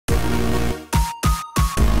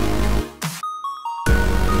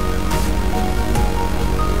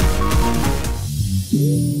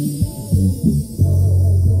What's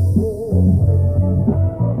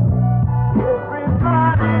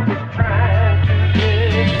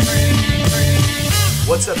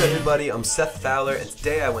up everybody, I'm Seth Fowler, and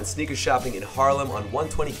today I went sneaker shopping in Harlem on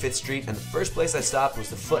 125th Street, and the first place I stopped was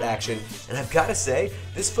the Foot Action, and I've got to say,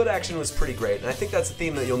 this Foot Action was pretty great, and I think that's a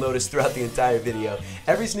theme that you'll notice throughout the entire video.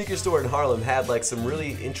 Every sneaker store in Harlem had like some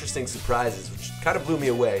really interesting surprises, which kind of blew me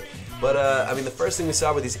away. But I mean, the first thing we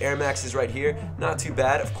saw were these Air Maxes right here, not too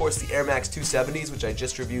bad. Of course, the Air Max 270s, which I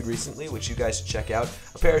just reviewed recently, which you guys should check out.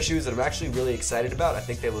 A pair of shoes that I'm actually really excited about. I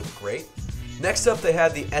think they look great. Next up, they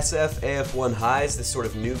had the SF AF1 Highs, this sort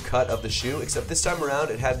of new cut of the shoe, except this time around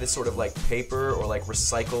it had this sort of like paper or like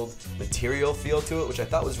recycled material feel to it, which I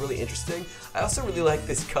thought was really interesting. I also really like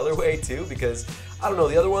this colorway too, because I don't know,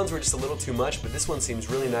 the other ones were just a little too much, but this one seems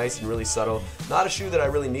really nice and really subtle. Not a shoe that I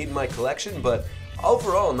really need in my collection, but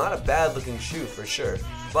overall not a bad looking shoe for sure. The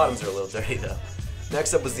bottoms are a little dirty though.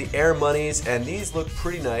 Next up was the Air Moneys, and these look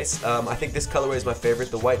pretty nice. I think this colorway is my favorite.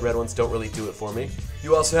 The white red ones don't really do it for me.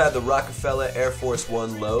 You also had the Rockefeller Air Force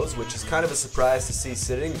One Lows, which is kind of a surprise to see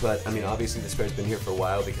sitting, but I mean obviously this pair's been here for a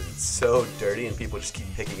while because it's so dirty and people just keep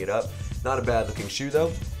picking it up. Not a bad looking shoe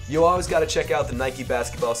though. You always got to check out the Nike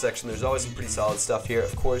basketball section. There's always some pretty solid stuff here.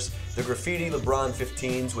 Of course, the graffiti LeBron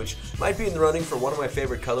 15s, which might be in the running for one of my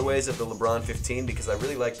favorite colorways of the LeBron 15 because I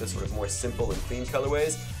really like the sort of more simple and clean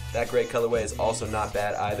colorways. That gray colorway is also not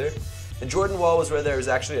bad either. The Jordan wall was where there was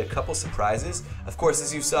actually a couple surprises. Of course,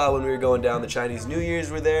 as you saw when we were going down, the Chinese New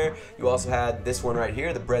Year's were there. You also had this one right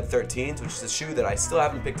here, the Bread 13s, which is a shoe that I still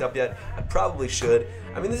haven't picked up yet. I probably should.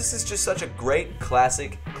 I mean, this is just such a great,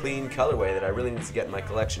 classic, clean colorway that I really need to get in my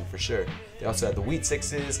collection for sure. They also had the Wheat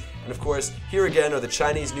 6s, and of course, here again are the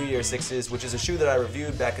Chinese New Year 6s, which is a shoe that I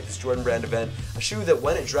reviewed back at this Jordan Brand event. A shoe that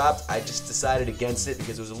when it dropped, I just decided against it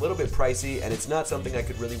because it was a little bit pricey, and it's not something I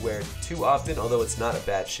could really wear too often, although it's not a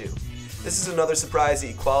bad shoe. This is another surprise, the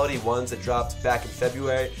Equality ones that dropped back in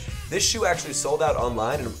February. This shoe actually sold out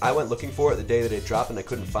online, and I went looking for it the day that it dropped and I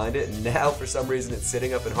couldn't find it, and now for some reason it's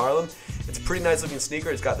sitting up in Harlem. It's a pretty nice looking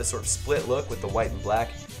sneaker. It's got this sort of split look with the white and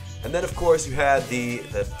black. And then of course you had the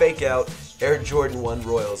fake out Air Jordan 1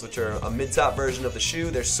 Royals, which are a mid-top version of the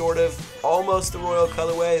shoe. They're sort of almost the Royal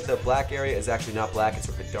colorway. The black area is actually not black, it's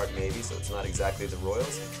sort of a dark navy, so it's not exactly the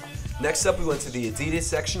Royals. Next up we went to the Adidas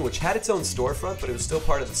section, which had its own storefront, but it was still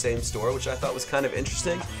part of the same store, which I thought was kind of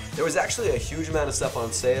interesting. There was actually a huge amount of stuff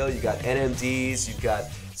on sale. You got NMDs, you've got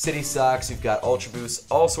City Socks, you've got Ultra Boosts,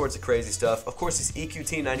 all sorts of crazy stuff. Of course, these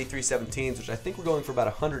EQT 9317s, which I think were going for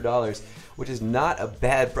about $100, which is not a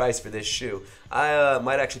bad price for this shoe. I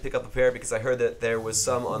might actually pick up a pair because I heard that there was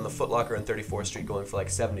some on the Foot Locker on 34th Street going for like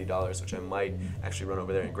 $70, which I might actually run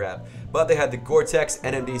over there and grab. But they had the Gore-Tex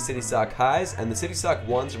NMD City Sock Highs, and the City Sock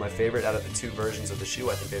 1s are my favorite out of the two versions of the shoe.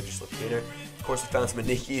 I think they just look cleaner. Of course, we found some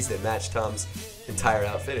Nikes that matched Tom's entire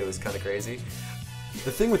outfit. It was kind of crazy.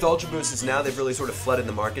 The thing with Ultra Boost is now they've really sort of flooded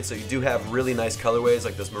the market, so you do have really nice colorways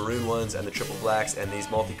like those maroon ones and the triple blacks and these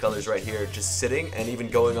multicolors right here just sitting and even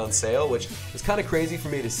going on sale, which is kind of crazy for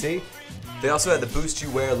me to see. They also had the Boost You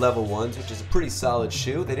Wear Level 1s, which is a pretty solid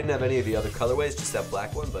shoe. They didn't have any of the other colorways, just that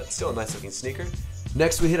black one, but still a nice looking sneaker.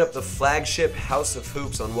 Next we hit up the flagship House of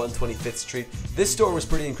Hoops on 125th Street. This store was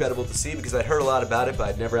pretty incredible to see because I'd heard a lot about it, but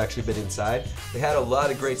I'd never actually been inside. They had a lot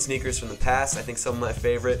of great sneakers from the past. I think some of my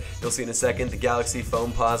favorite, you'll see in a second, the Galaxy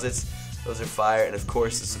Foam Posits. Those are fire, and of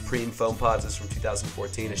course the Supreme Foam Posits from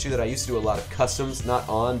 2014, a shoe that I used to do a lot of customs, not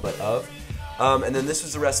on, but of. And then this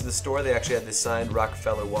was the rest of the store. They actually had this signed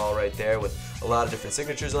Rockefeller wall right there with a lot of different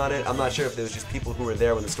signatures on it. I'm not sure if it was just people who were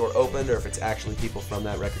there when the store opened or if it's actually people from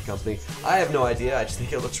that record company. I have no idea, I just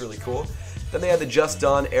think it looks really cool. Then they had the Just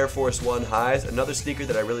Done Air Force One Highs, another sneaker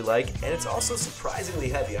that I really like, and it's also surprisingly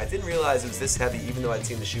heavy. I didn't realize it was this heavy even though I'd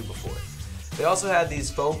seen the shoe before. They also had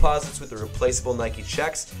these foam posits with the replaceable Nike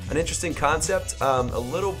checks. An interesting concept, a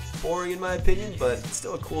little boring in my opinion, but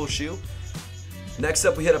still a cool shoe. Next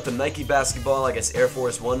up we hit up the Nike basketball, I guess Air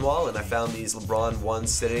Force One wall, and I found these LeBron 1s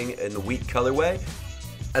sitting in the wheat colorway.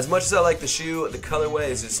 As much as I like the shoe, the colorway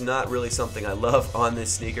is just not really something I love on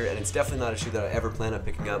this sneaker, and it's definitely not a shoe that I ever plan on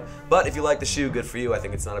picking up. But if you like the shoe, good for you. I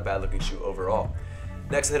think it's not a bad looking shoe overall.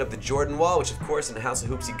 Next I hit up the Jordan wall, which of course in the House of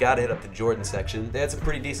Hoops you gotta hit up the Jordan section. They had some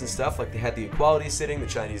pretty decent stuff, like they had the Equality sitting, the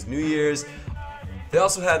Chinese New Year's. They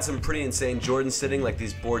also had some pretty insane Jordan sitting, like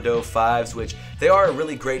these Bordeaux 5s, which they are a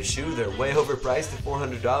really great shoe. They're way overpriced at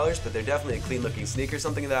 $400, but they're definitely a clean looking sneaker,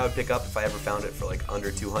 something that I would pick up if I ever found it for like under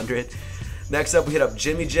 $200. Next up we hit up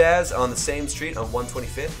Jimmy Jazz on the same street on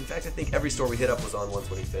 125th. In fact, I think every store we hit up was on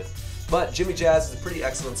 125th. But Jimmy Jazz is a pretty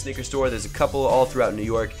excellent sneaker store. There's a couple all throughout New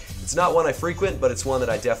York. It's not one I frequent, but it's one that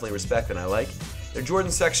I definitely respect and I like. Their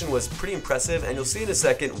Jordan section was pretty impressive, and you'll see in a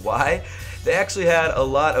second why. They actually had a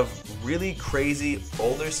lot of really crazy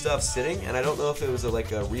older stuff sitting, and I don't know if it was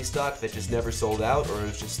like a restock that just never sold out, or it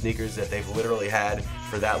was just sneakers that they've literally had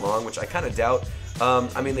for that long, which I kind of doubt.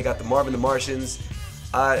 I mean, they got the Marvin the Martians.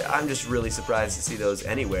 I'm just really surprised to see those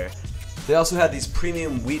anywhere. They also had these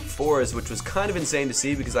premium wheat 4s, which was kind of insane to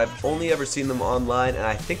see because I've only ever seen them online, and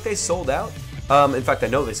I think they sold out. In fact, I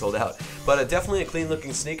know they sold out. But definitely a clean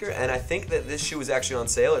looking sneaker, and I think that this shoe was actually on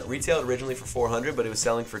sale. It retailed originally for $400, but it was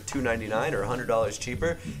selling for $299 or $100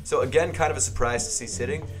 cheaper. So again, kind of a surprise to see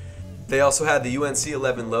sitting. They also had the UNC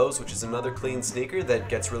 11 lows, which is another clean sneaker that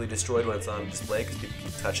gets really destroyed when it's on display because people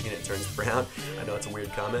keep touching it, it turns brown. I know it's a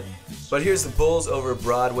weird comment. But here's the Bulls over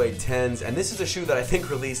Broadway 10s, and this is a shoe that I think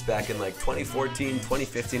released back in like 2014,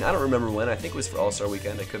 2015. I don't remember when. I think it was for All-Star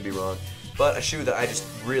Weekend. I could be wrong. But a shoe that I just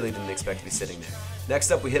really didn't expect to be sitting there.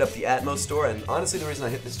 Next up, we hit up the Atmos store, and honestly the reason I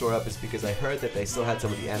hit the store up is because I heard that they still had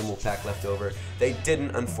some of the Animal Pack left over. They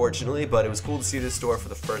didn't, unfortunately, but it was cool to see this store for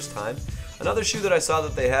the first time. Another shoe that I saw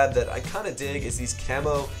that they had that I kind of dig is these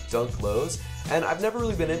camo dunk lows, and I've never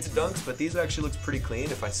really been into dunks, but these actually look pretty clean.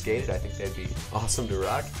 If I skated, I think they'd be awesome to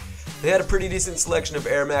rock. They had a pretty decent selection of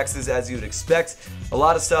Air Maxes, as you would expect. A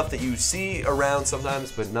lot of stuff that you see around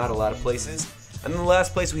sometimes, but not a lot of places. And then the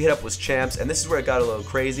last place we hit up was Champs, and this is where it got a little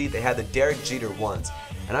crazy. They had the Derek Jeter 1s.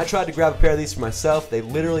 And I tried to grab a pair of these for myself. They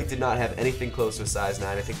literally did not have anything close to a size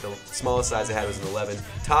 9. I think the smallest size I had was an 11.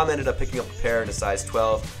 Tom ended up picking up a pair in a size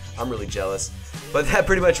 12. I'm really jealous. But that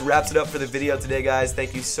pretty much wraps it up for the video today, guys.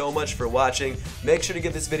 Thank you so much for watching. Make sure to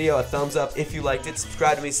give this video a thumbs up if you liked it.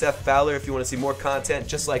 Subscribe to me, Seth Fowler, if you want to see more content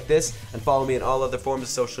just like this. And follow me on all other forms of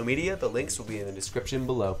social media. The links will be in the description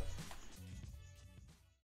below.